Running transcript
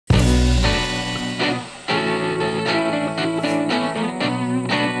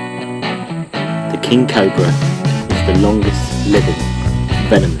King Cobra is the longest living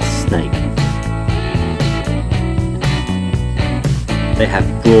venomous snake. They have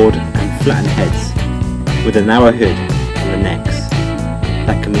broad and flattened heads with a narrow hood on the necks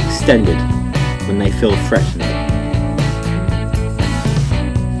that can be extended when they feel threatened.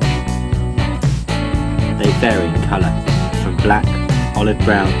 They vary in colour from black, olive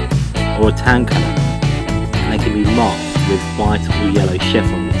brown or a tan colour, and they can be marked with white or yellow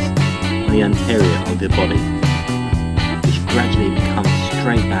chevrons on the anterior of the body, which gradually becomes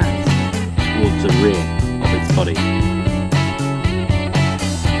straight bands towards the rear of its body.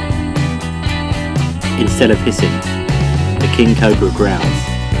 Instead of hissing, the king cobra growls.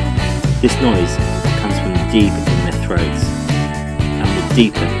 This noise comes from deep in their throats and will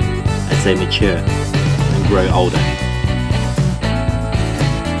deepen as they mature and grow older.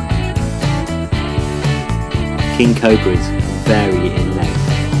 King cobras vary in length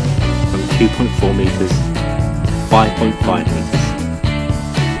from 2.4 meters to 5.5 meters.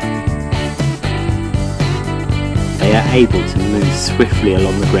 They are able to move swiftly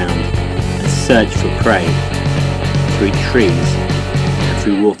along the ground and search for prey through trees and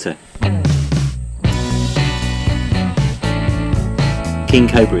through water. King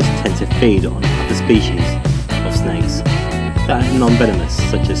cobras tend to feed on other species of snakes that are non-venomous,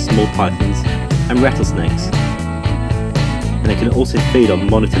 such as small pythons and rattlesnakes. And they can also feed on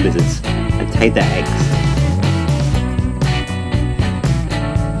monitor lizards and take their eggs.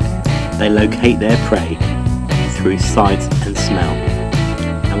 They locate their prey through sight and smell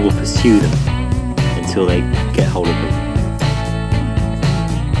and will pursue them until they get hold of them.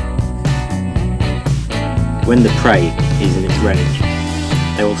 When the prey is in its range,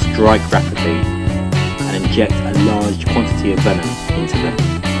 they will strike rapidly and inject a large quantity of venom into them.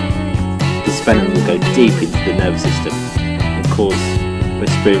 This venom will go deep into the nervous system and cause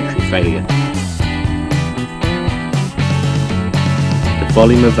respiratory failure. The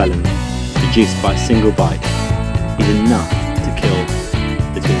volume of venom produced by a single bite is enough to kill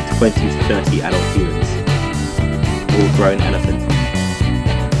between 20 to 30 adult humans or a grown elephant.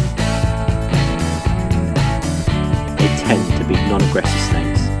 They tend to be non-aggressive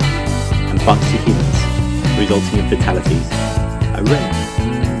snakes, and bites to humans, resulting in fatalities, are rare.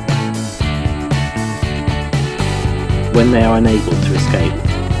 When they are unable to escape,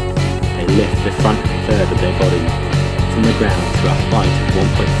 they lift the front third of their body from the ground to a height of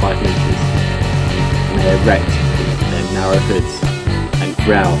 1.5 meters, and they erect their narrow hoods and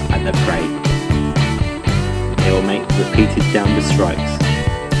growl at their prey. They will make repeated downward strikes,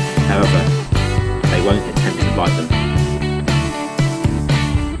 however, they won't attempt to bite them.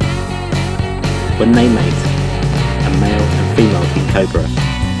 When they mate, a male and female king cobra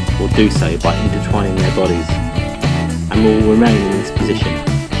will do so by intertwining their bodies and will remain in this position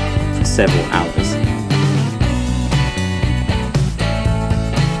for several hours.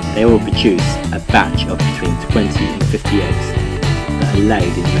 They will produce a batch of between 20 and 50 eggs that are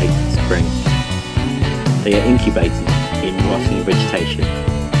laid in late spring. They are incubated in rotting vegetation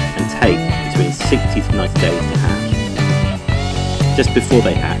and take between 60 to 90 days to hatch. Just before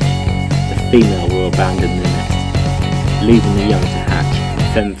they hatch, the female will abandon the nest, leaving the young to hatch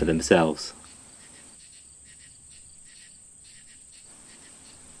and fend for themselves.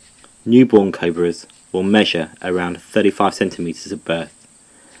 Newborn cobras will measure around 35 centimeters at birth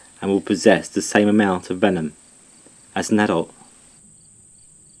and will possess the same amount of venom as an adult.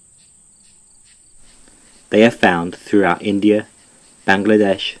 They are found throughout India,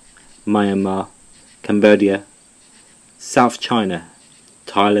 Bangladesh, Myanmar, Cambodia, South China,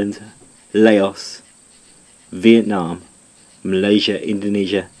 Thailand, Laos, Vietnam, Malaysia,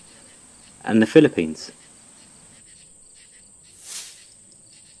 Indonesia, and the Philippines.